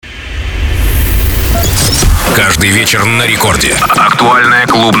Каждый вечер на рекорде. Актуальная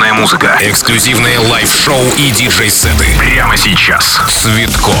клубная музыка. Эксклюзивные лайв-шоу и диджей-сеты. Прямо сейчас.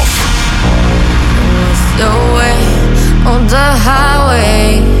 Цветкоff. On the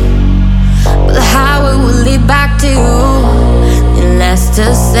highway, but the highway will lead back to you. And less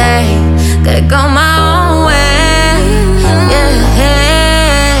to say, gotta go my own way.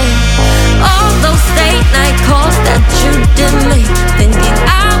 Yeah, all those late night calls that you did me, thinking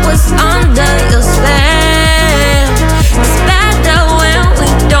I was under your spell. It's better when we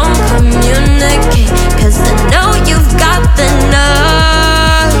don't communicate, 'cause I know you've got the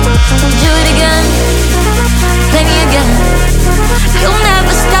nerve. Do it again. Play me again. You'll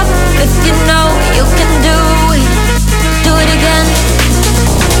never stop if you know you can do it. Do it again.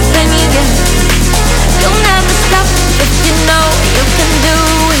 Play me again. You'll never stop if you know you can do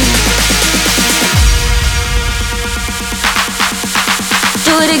it.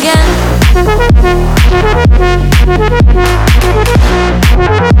 Do it again.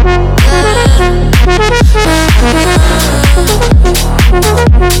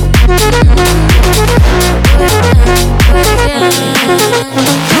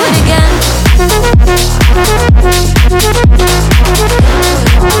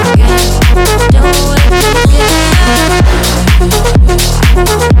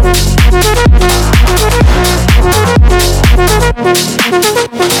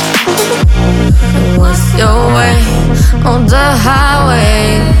 What's your way on the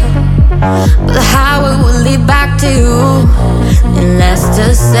highway? But the highway will lead back to you. And less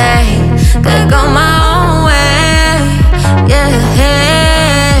to say, gotta go my own way. Yeah,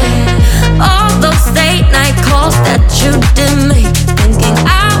 all those late night calls that you did me, thinking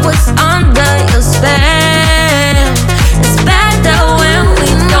I was under your spell. It's better when we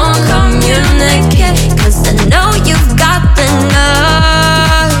don't communicate, 'cause I know you've got the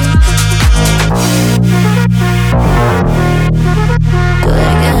nerve. Do it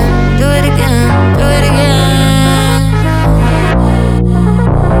again, do it again, do it again.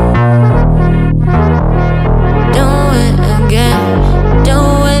 Do it again, do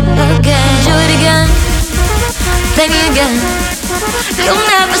it again, do it again. Play me again. You'll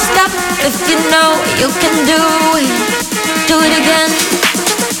never stop if you know you can do it. Do it again.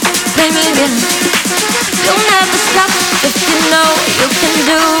 Play me again. You'll never stop if you know you can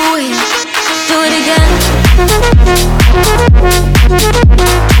do it. Do it again.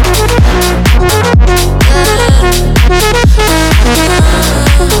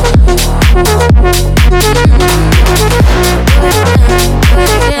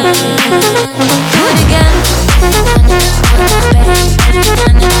 Do it again.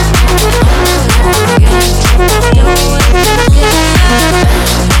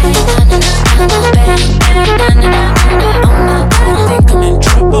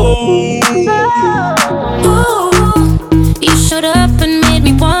 You showed up and made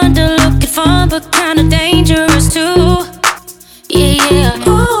me wonder, looking fun but kinda dangerous too. Yeah.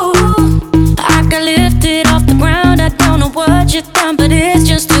 Ooh, I got lifted off the ground. I don't know what you've done, but it's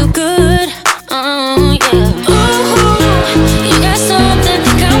just too good. Yeah. Ooh, you got something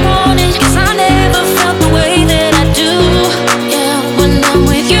think I want it, 'cause I never felt the way that I do. Yeah, when I'm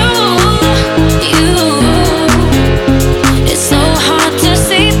with you, it's so hard to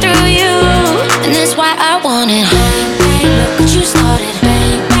see through you, and that's why I want it. Bang, look what you started.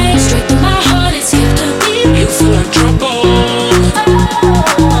 Bang, bang, straight through my heart. It's here to be. You feel like trouble.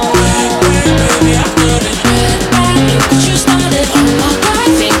 Baby, I got it. Bang, look what you started. Oh my God,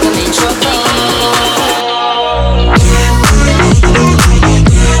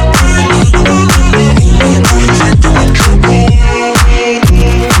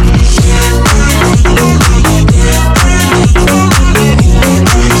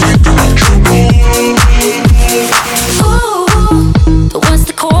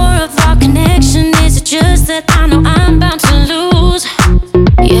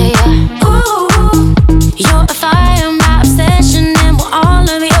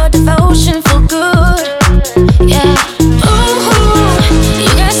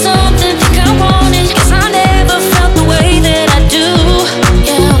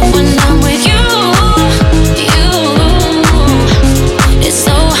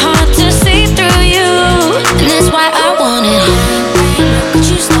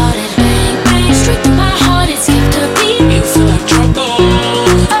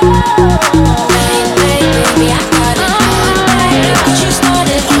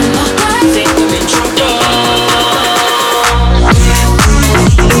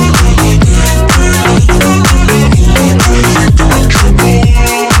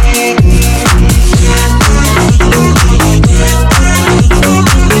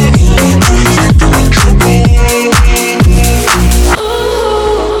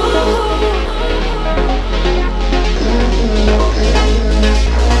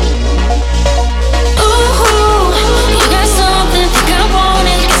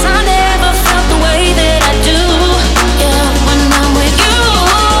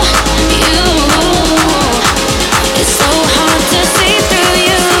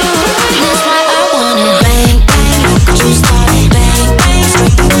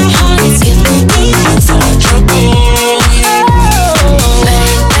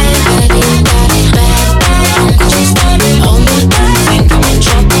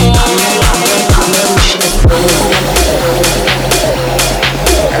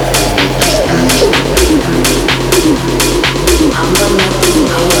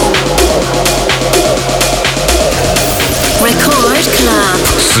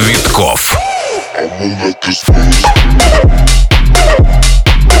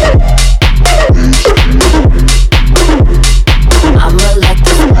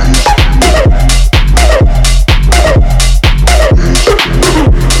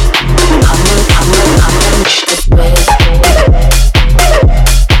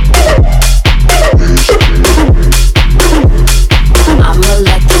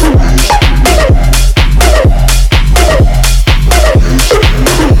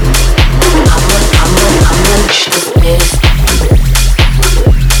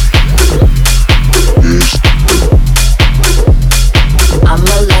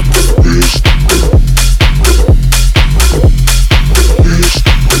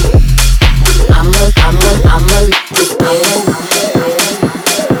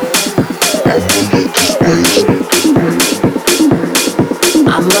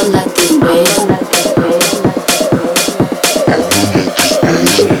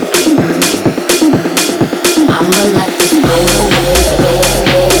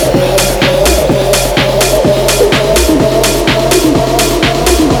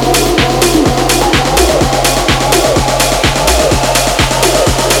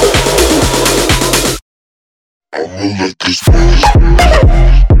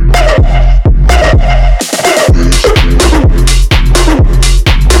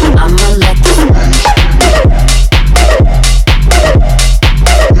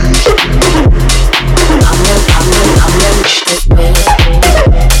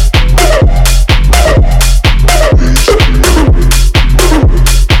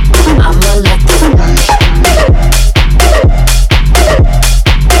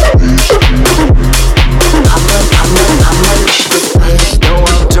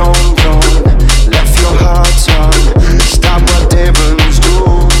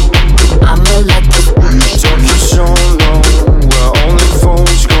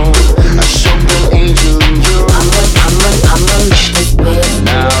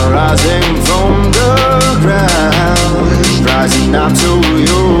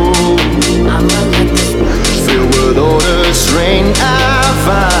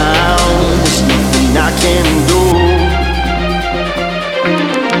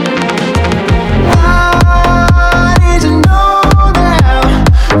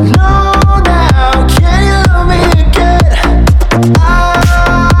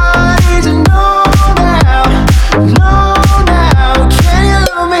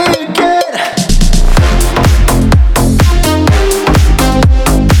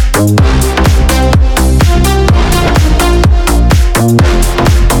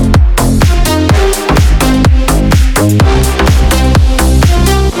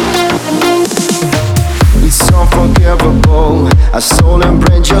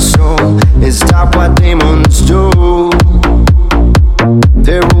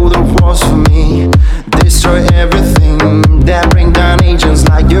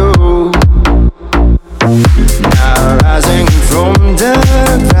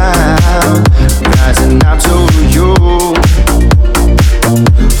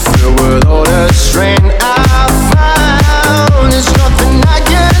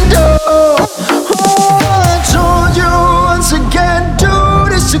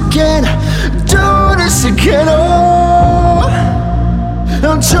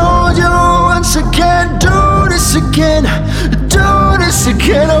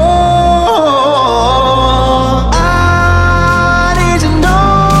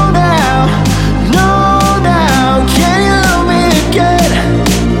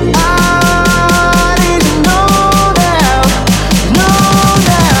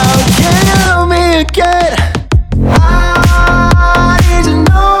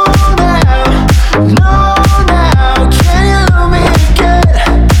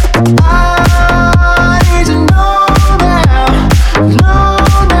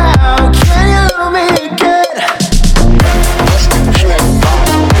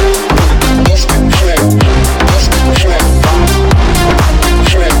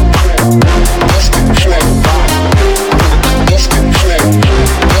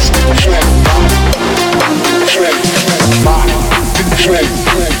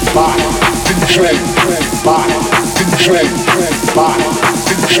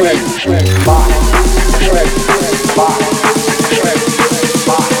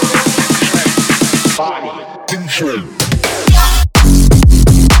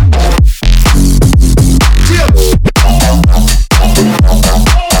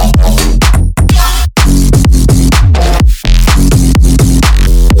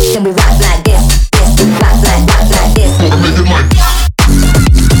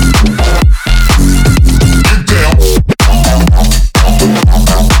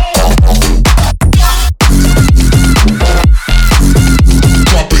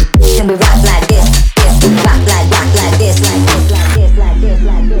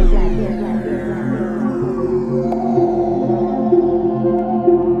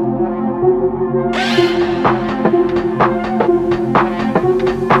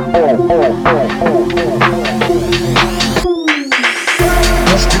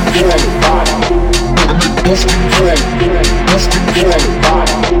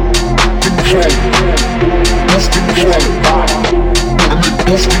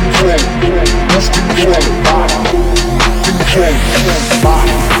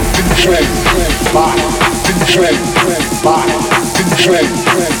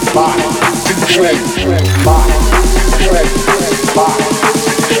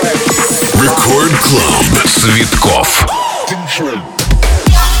 Record Club Цветкоff.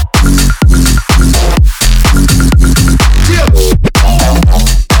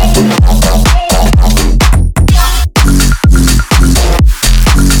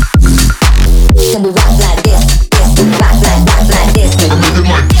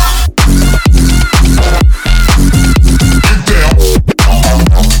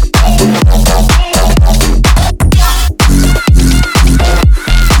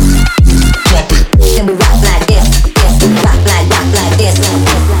 Can we rock like this? Rock like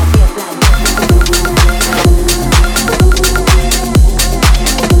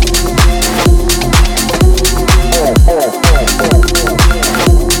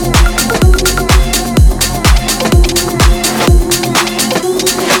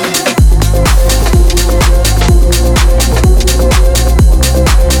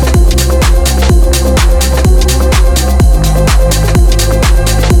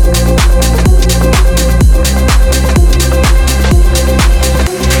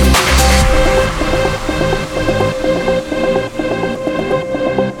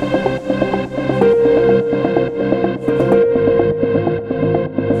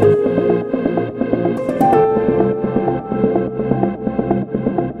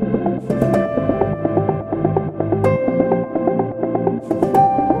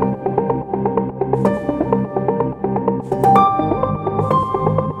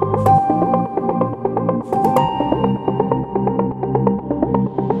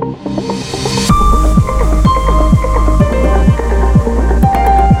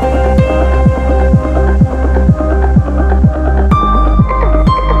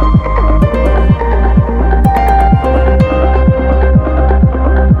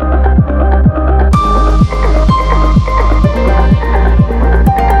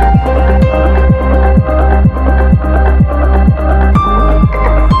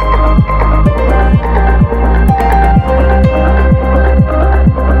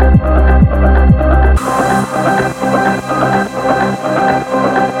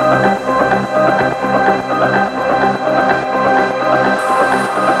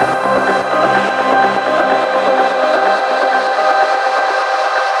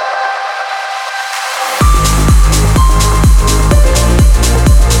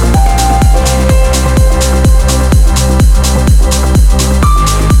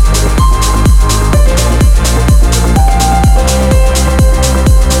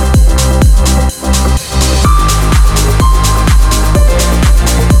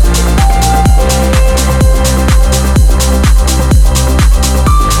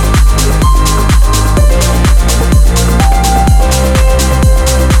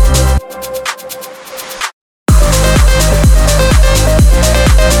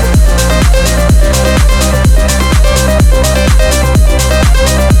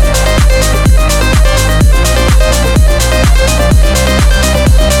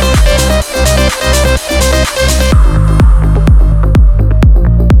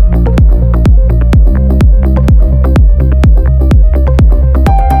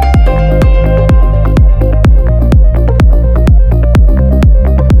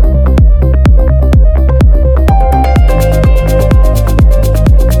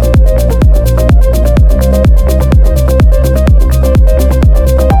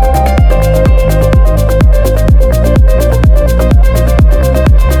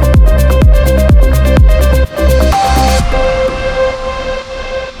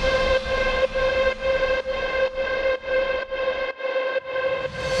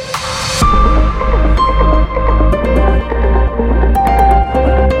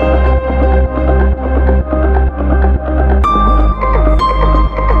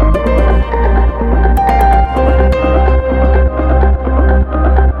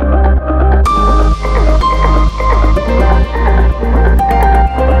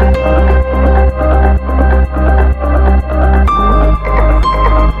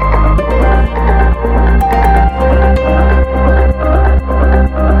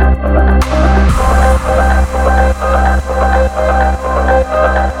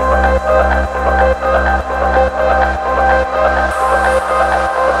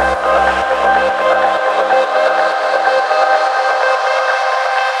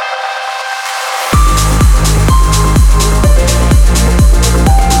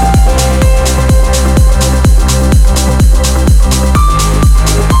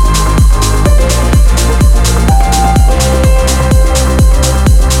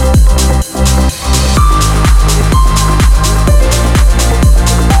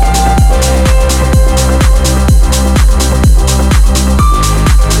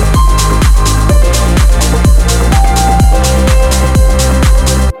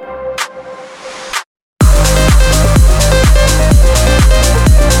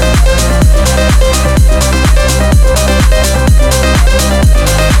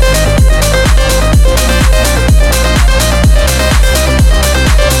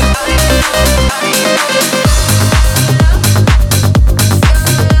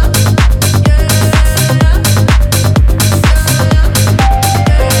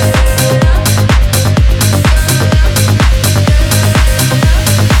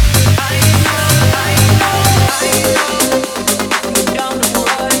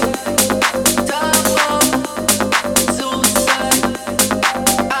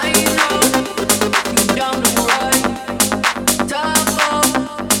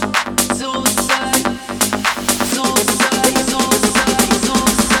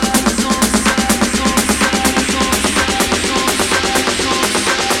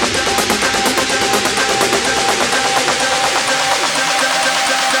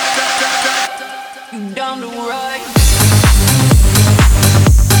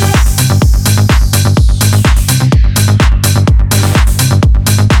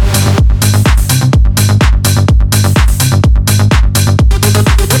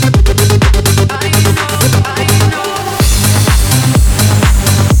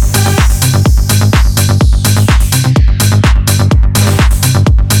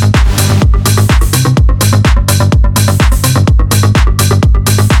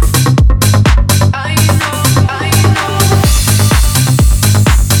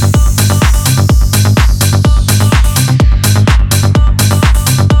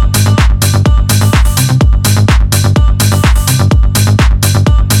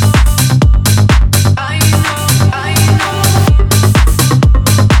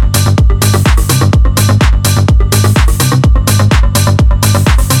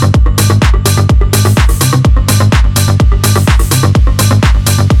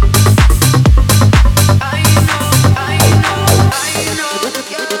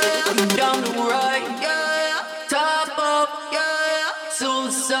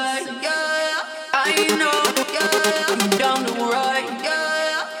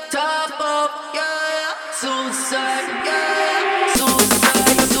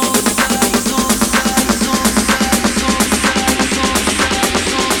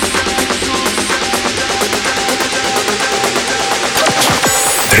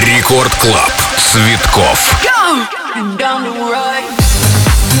Рекорд Клаб. Цветкоff. Down the right.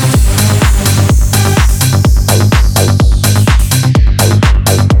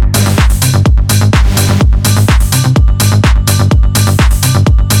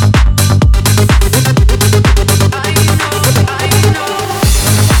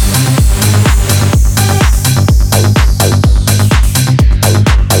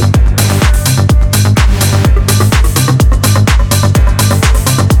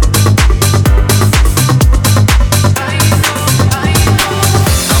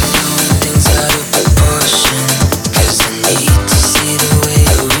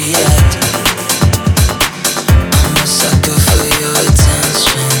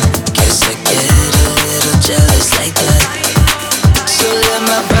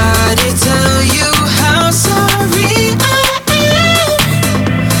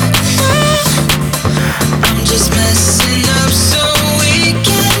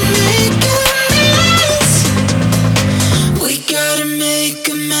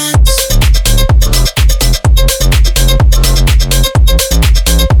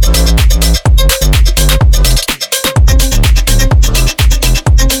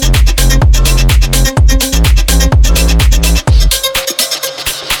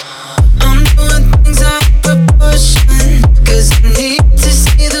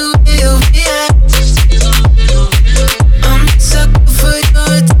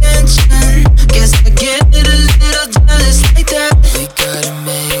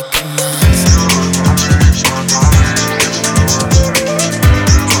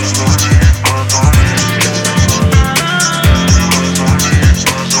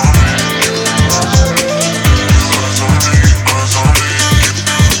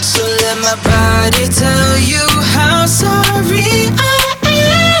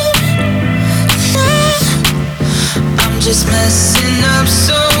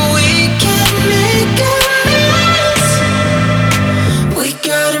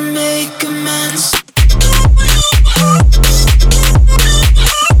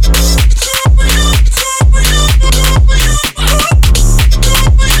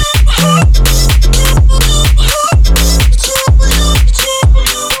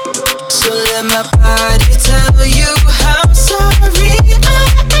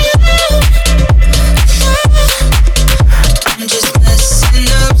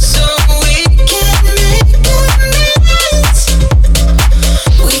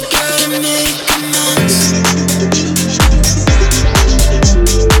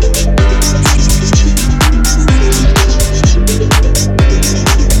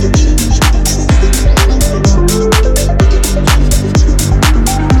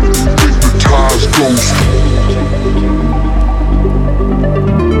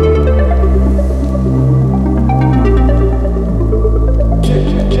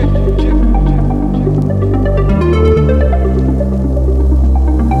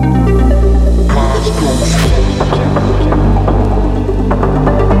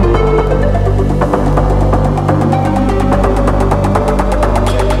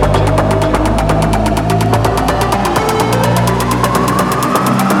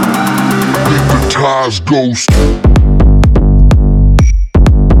 Ghost.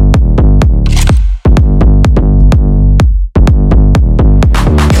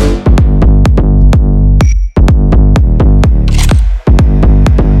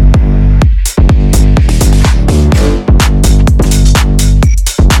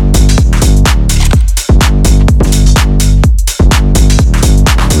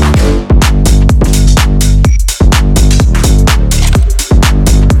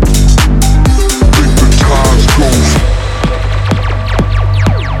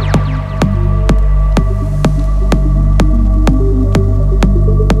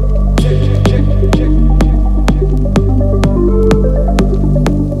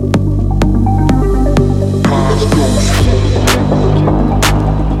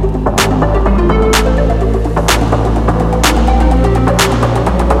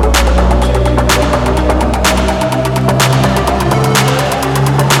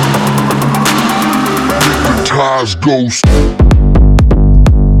 Ghost.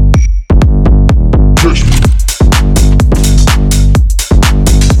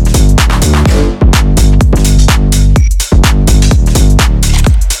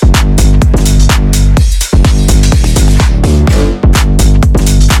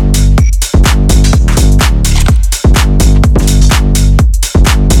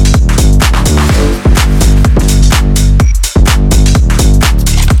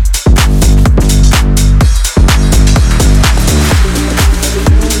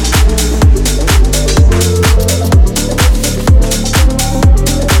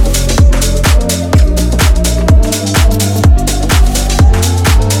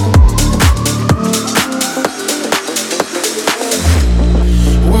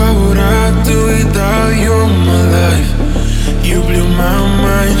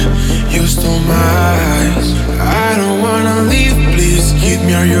 mind, you stole my eyes. I don't wanna leave, please keep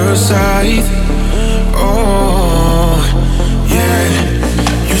me on your side. Oh, yeah.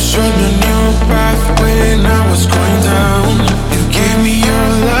 You showed me a new path when I was going down. You gave me your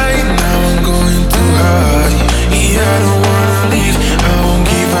light, now I'm going too high. Yeah, I don't wanna leave, I won't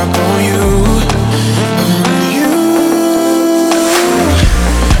give up on you. On you.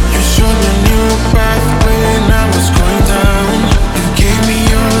 You showed me a new path when I was going down. You gave me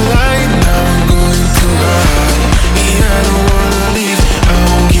your light, now I'm going too high. Yeah, I don't wanna leave, I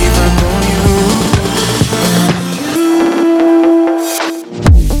won't give up on you.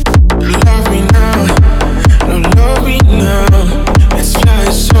 Love me now, no love me now. Let's fly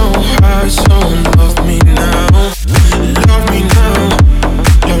so high, so love me now. Love me now,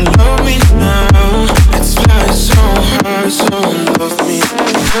 no love me now. Let's fly so high, so love me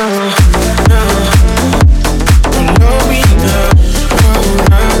now. Now, no love me now. What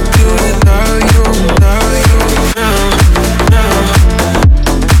would I do without you, without you? Now, now,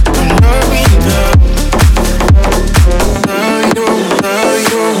 no love me now. Without you, without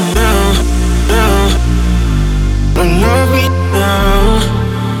you, now, now, no love me now.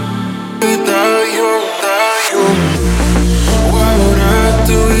 Without you, without you. What would I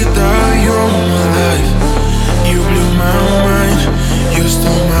do without you, my life? You blew my mind, you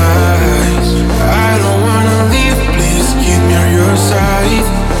stole my eyes. I don't wanna leave, please keep me on your side.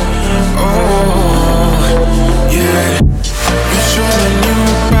 Oh, yeah. You showed a new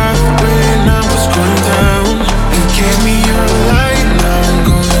path when I was going down. You gave me your light, now I'm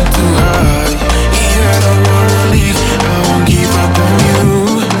going too high. Yeah, I don't wanna leave, I won't give up on you.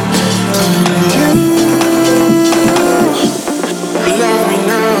 On you. Love me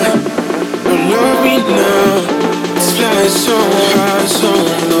now, no love me now. Let's fly so high, so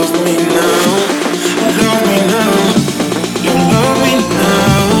love me now. Love me now, you love me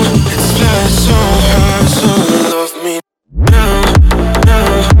now. Let's fly so high, so love me now, now,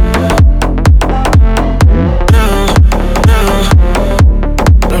 now, now.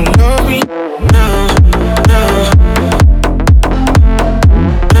 No love me now, now,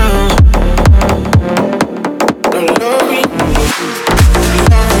 now. No love me.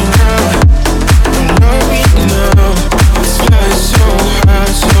 Love me now, no love me now. Let's fly so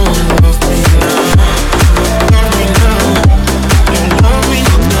high, so love me now. Love me now, no love me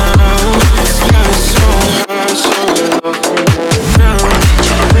now. Let's fly so high, so love me now.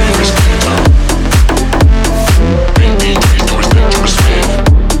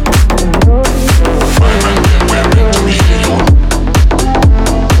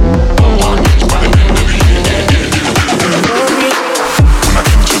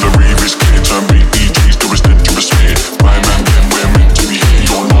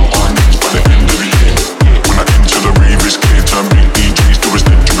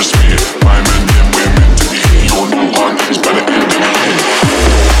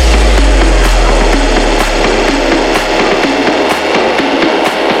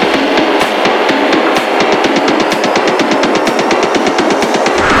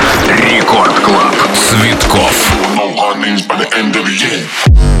 Рекорд Клаб. Цветкоff.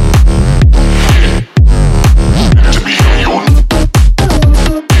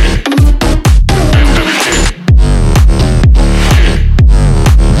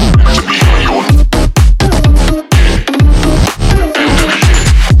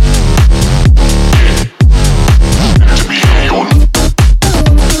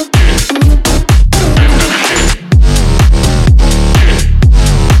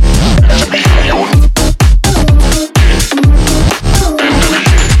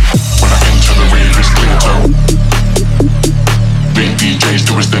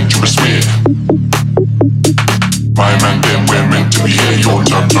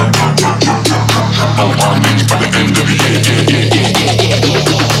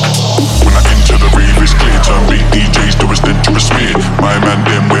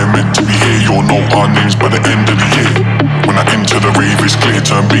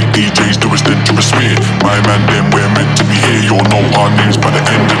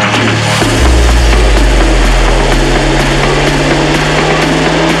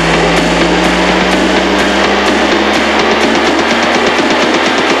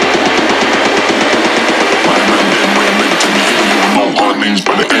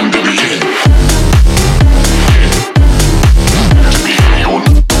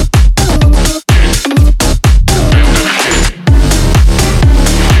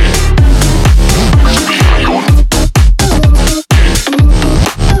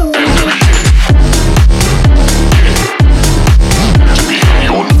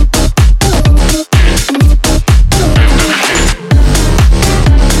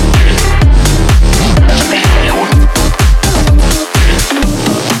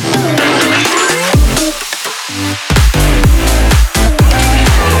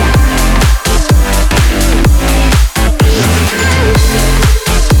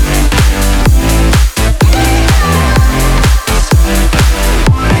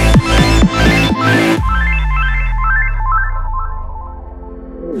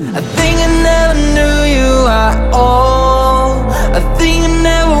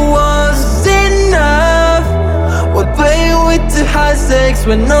 takes.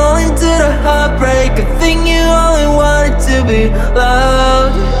 Went all into the heartbreak. A thing you only wanted to be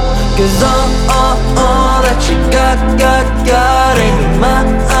loved. Cause all that you got ain't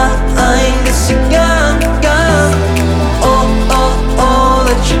mine. Guess you gone. All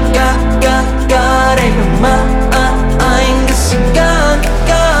that you got ain't mine. Guess you gone.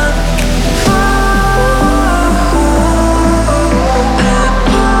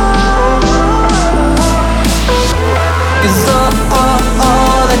 Cause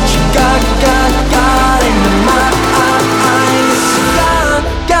all that you got ain't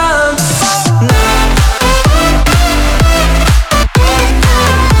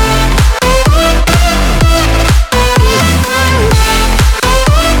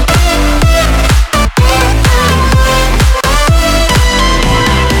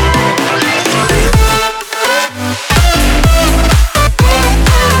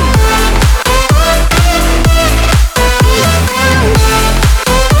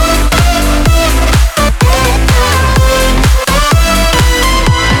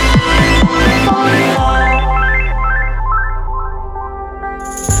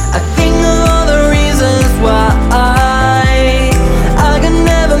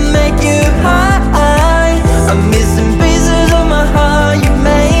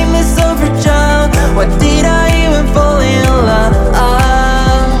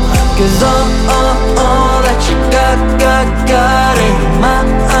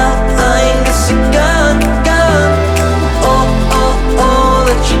mine.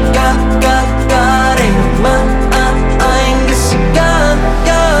 Guess you gone.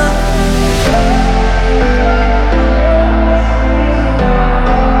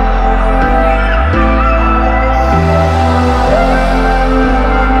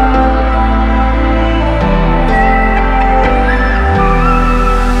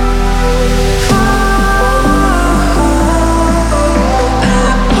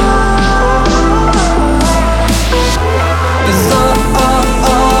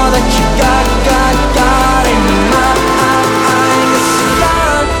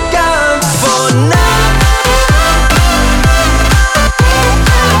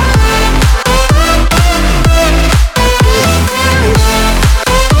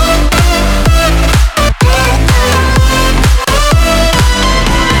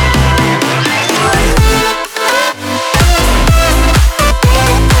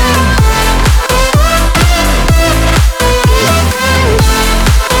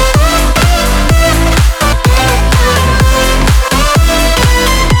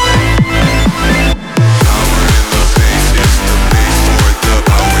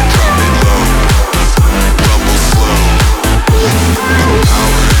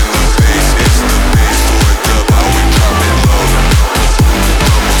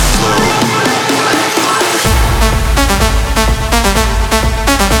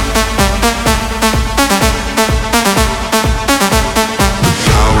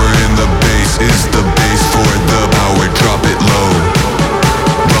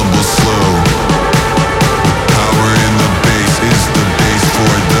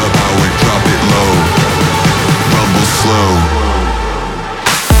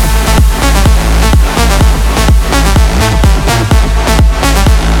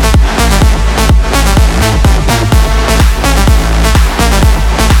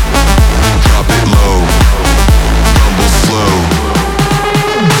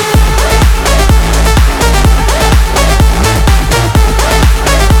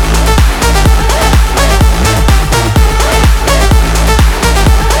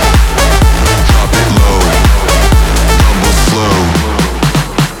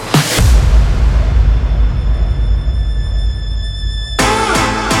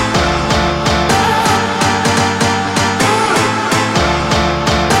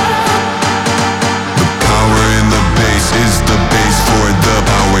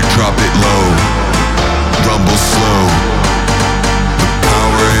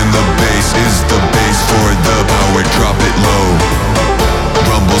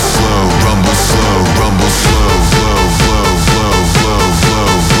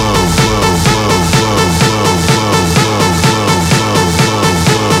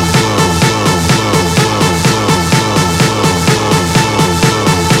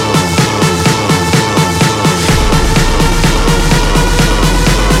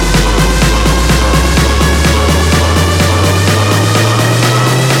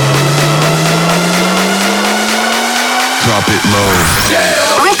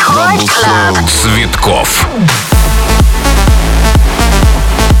 Record Club. Цветкоff.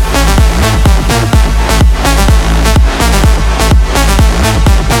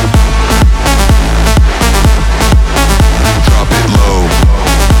 Drop it low.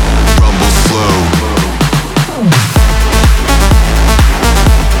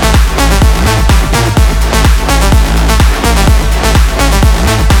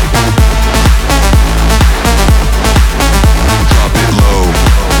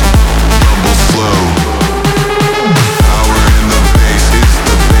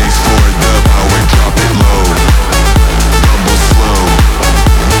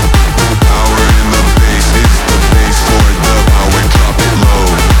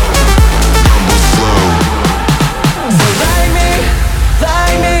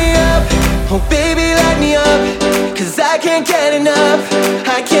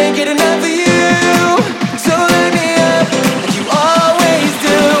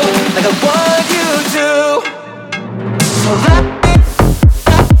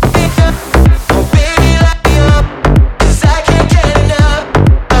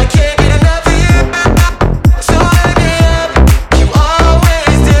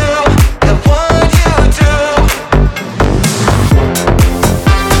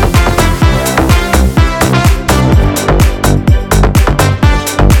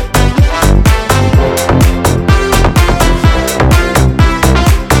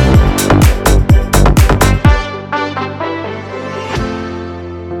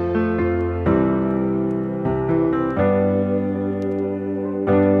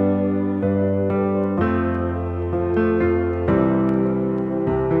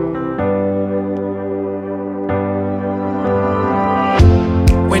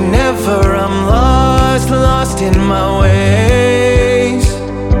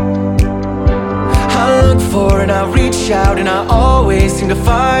 out and I always seem to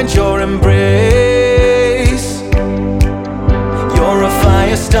find your embrace. You're a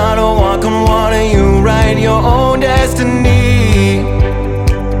fire starter, walk on water, you write your own destiny.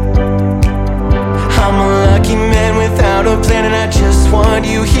 I'm a lucky man without a plan, and I just want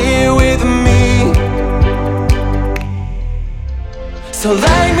you here with me. So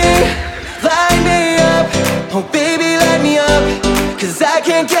light me up, oh baby light me up, 'cause I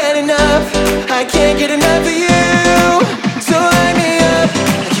can't get enough, I can't get enough of you. So light me up,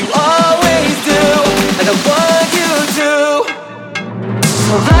 like you always do, like I want you to.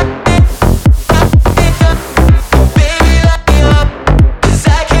 So light me up, oh baby light me up, 'cause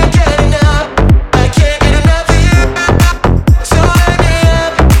I can't get enough, I can't get enough of you. So light me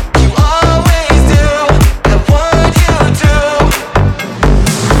up, you always do, I want you to.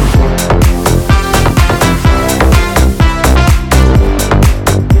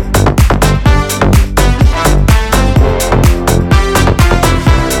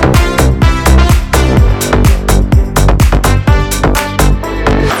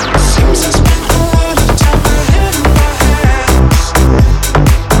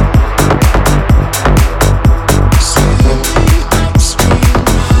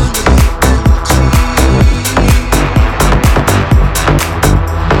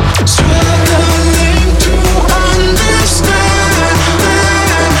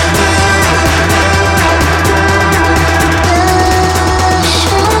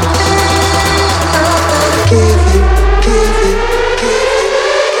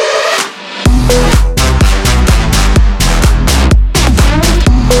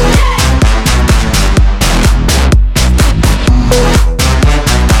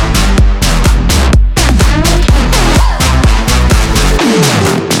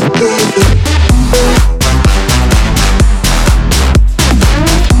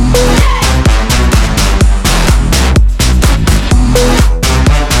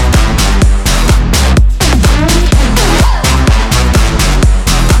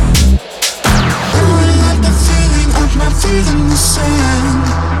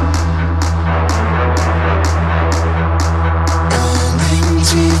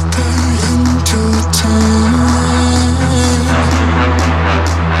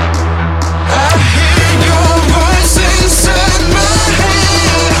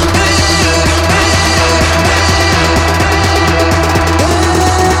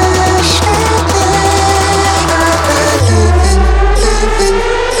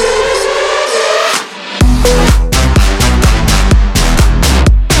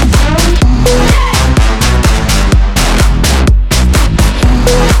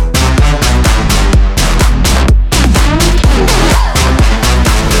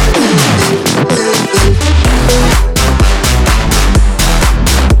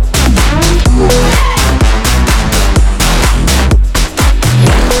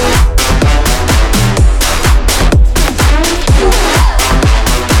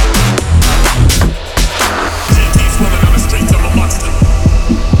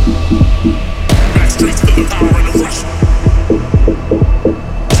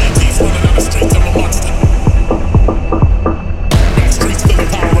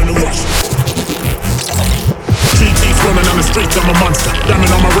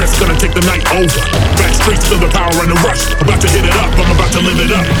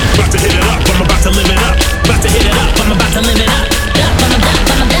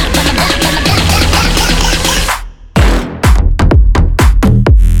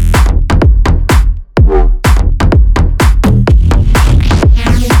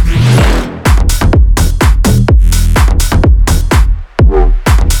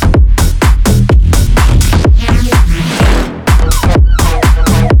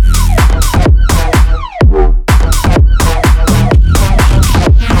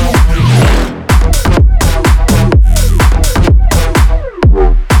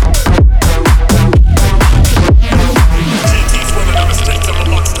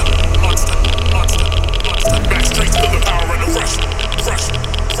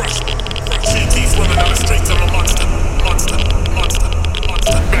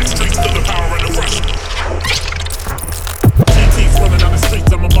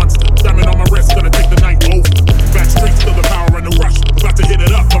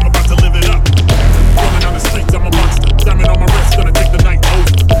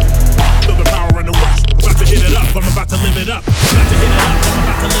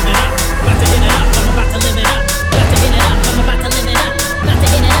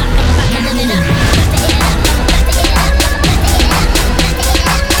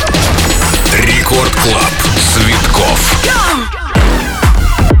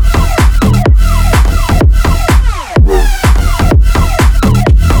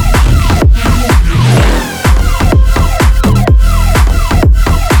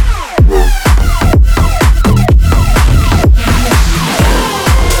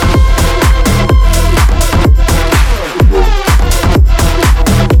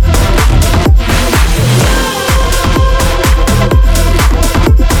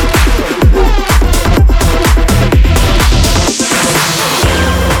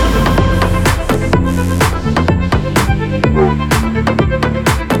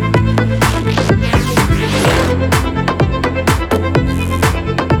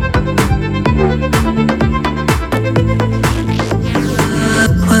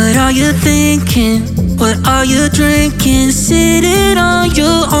 are you thinking? What are you drinking? Sitting on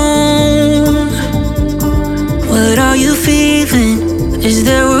your own. What are you feeling? Is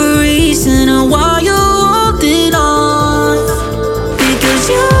there a reason why you're holding on? Because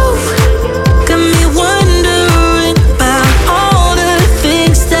you got me wondering about all the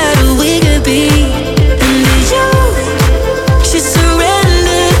things that we could be. And that you should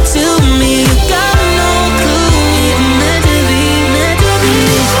surrender to me. You got no clue, we're meant to be, meant to be.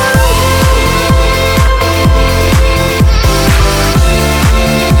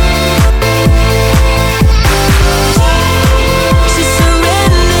 Should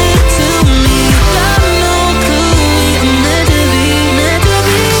surrender to me. You got no clue, we're meant to be, meant to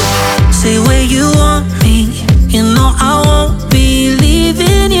be.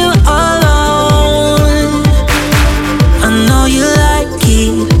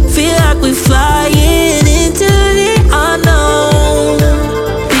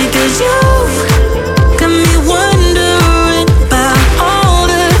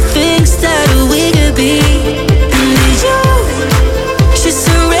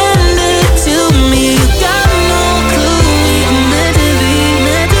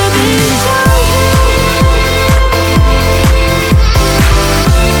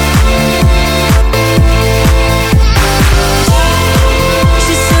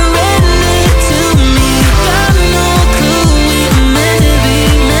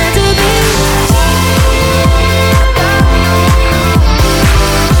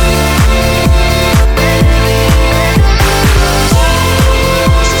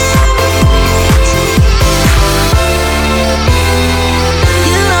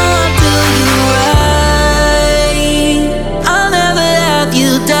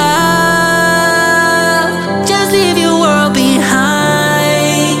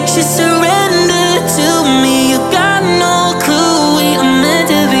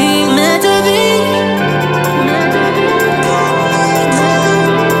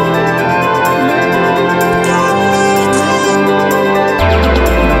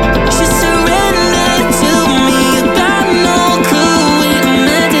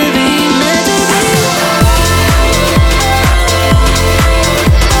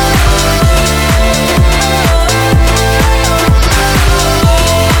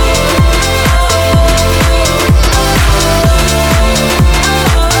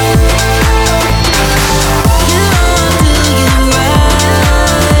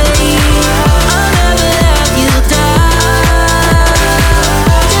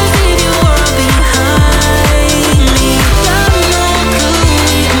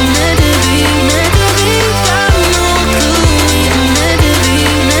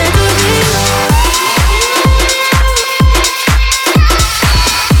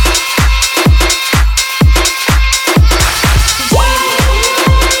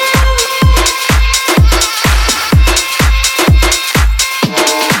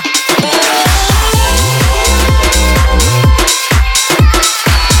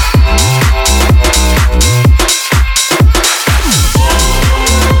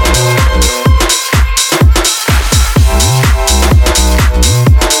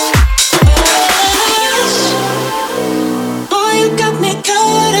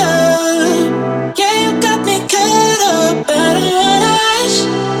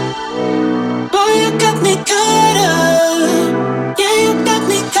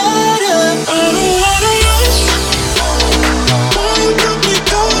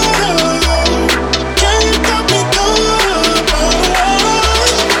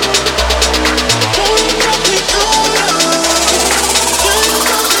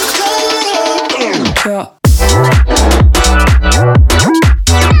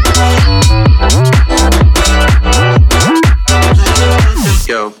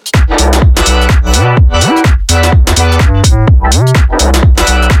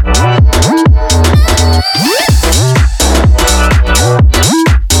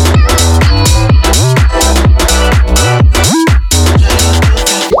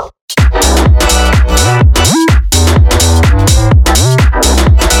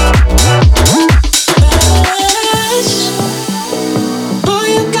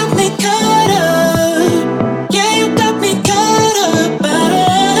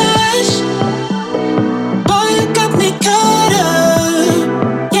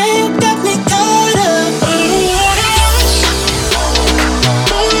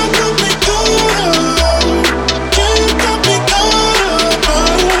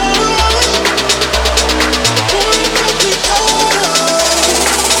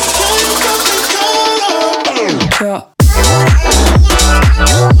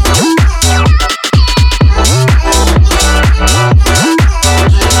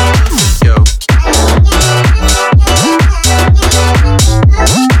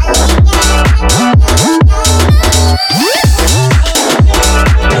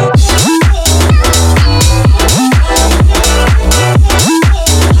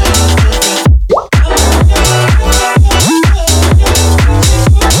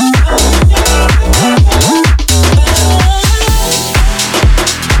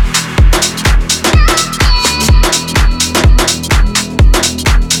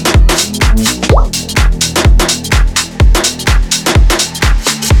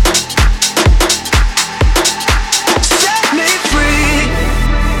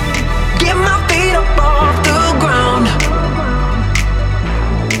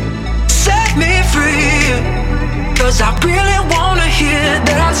 'cause I really wanna hear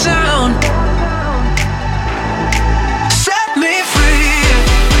that sound. Set me free.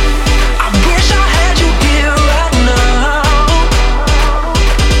 I wish I had you here right now.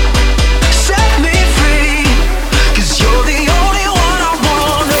 Set me free, 'cause you're the only one I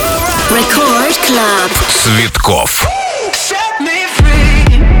want around. Record Club. Цветкоff. Set me free.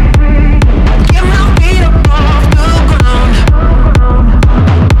 Get my feet up off the ground.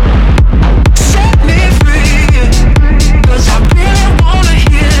 Set me free, 'cause I really wanna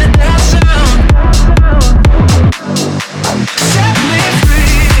hear that sound. Set me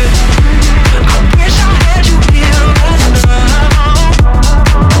free. I wish I had you here right now.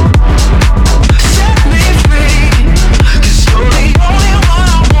 Set me free, 'cause you're the only one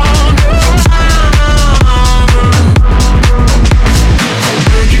I want around.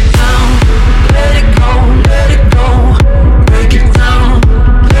 Break it down, let it go, let it go. Break it down,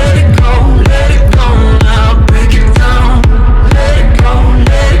 let it go now. Break it down, let it go,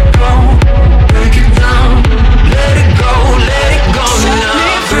 let it go. Break it down, let it go now.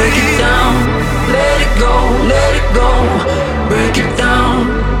 Break it down, let it go, let it go. Break it down,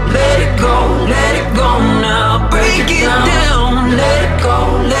 let it go now. Break it down, let it go,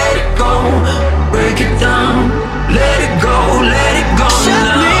 let it go. Break it down.